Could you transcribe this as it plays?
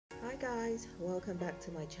guys, welcome back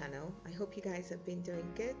to my channel. I hope you guys have been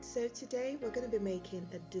doing good. So today we're going to be making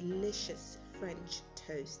a delicious French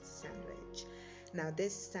toast sandwich. Now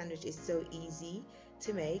this sandwich is so easy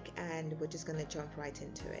to make and we're just going to jump right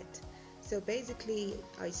into it. So basically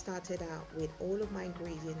I started out with all of my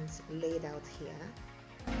ingredients laid out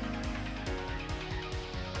here.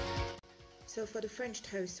 So for the French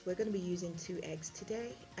toast we're going to be using 2 eggs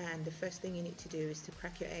today, and the first thing you need to do is to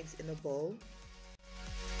crack your eggs in a bowl.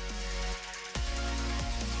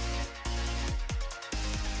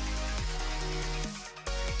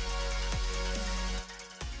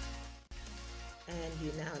 And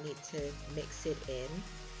you now need to mix it in.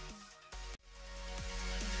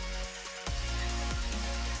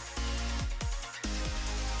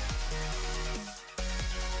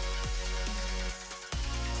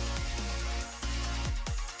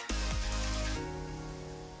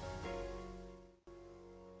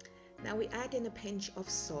 Now we add in a pinch of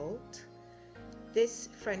salt. This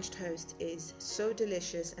French toast is so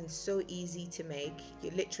delicious and so easy to make.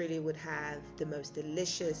 You literally would have the most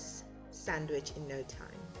delicious sandwich in no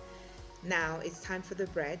time. Now it's time for the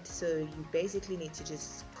bread, so you basically need to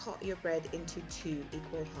just cut your bread into 2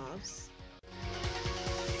 equal halves.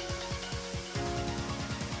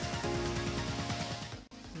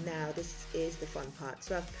 Now this is the fun part.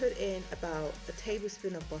 So I've put in about a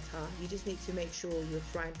tablespoon of butter. You just need to make sure your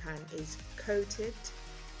frying pan is coated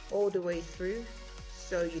all the way through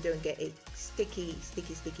so you don't get a sticky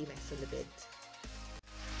mess on the bit.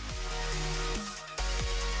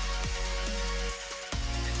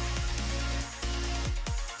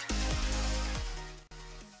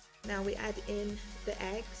 Now we add in the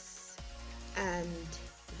eggs, and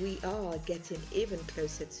we are getting even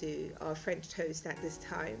closer to our French toast at this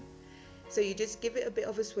time. So you just give it a bit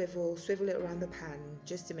of a swivel it around the pan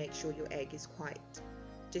just to make sure your egg is quite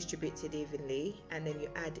distributed evenly, and then you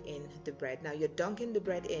add in the bread. Now you're dunking the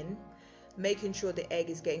bread in, making sure the egg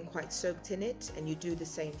is getting quite soaked in it, and you do the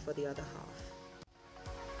same for the other half.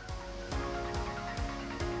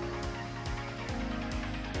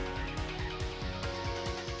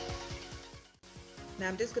 Now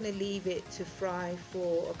I'm just going to leave it to fry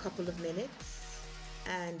for a couple of minutes,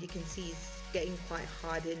 and you can see it's getting quite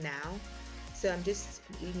harder now. So I'm just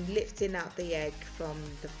lifting out the egg from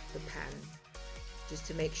the pan just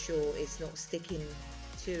to make sure it's not sticking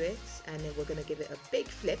to it, and then we're going to give it a big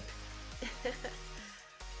flip.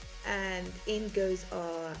 And in goes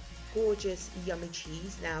our gorgeous yummy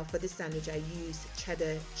cheese. Now for this sandwich I used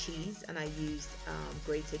cheddar cheese and I used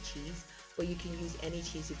grated cheese, but you can use any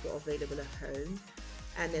cheese you've got available at home.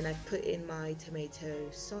 And then I've put in my tomato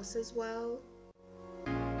sauce as well.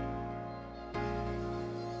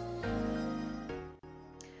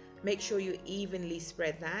 Make sure you evenly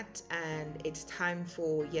spread that, and it's time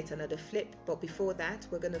for yet another flip. But before that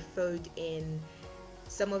we're going to fold in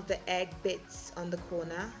some of the egg bits on the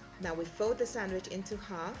corner. Now we fold the sandwich into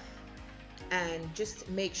half and just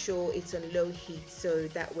make sure it's on low heat, so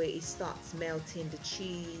that way it starts melting the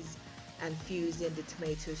cheese and fusing the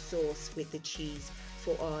tomato sauce with the cheese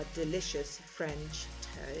for our delicious French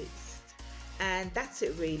toast. And that's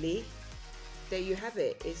it really. There you have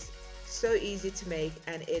it. It's so easy to make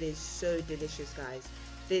and it is so delicious, guys.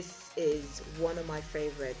 This is one of my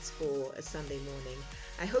favorites for a Sunday morning.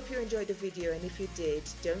 I hope you enjoyed the video, and if you did,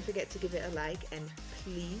 don't forget to give it a like and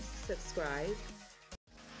please subscribe.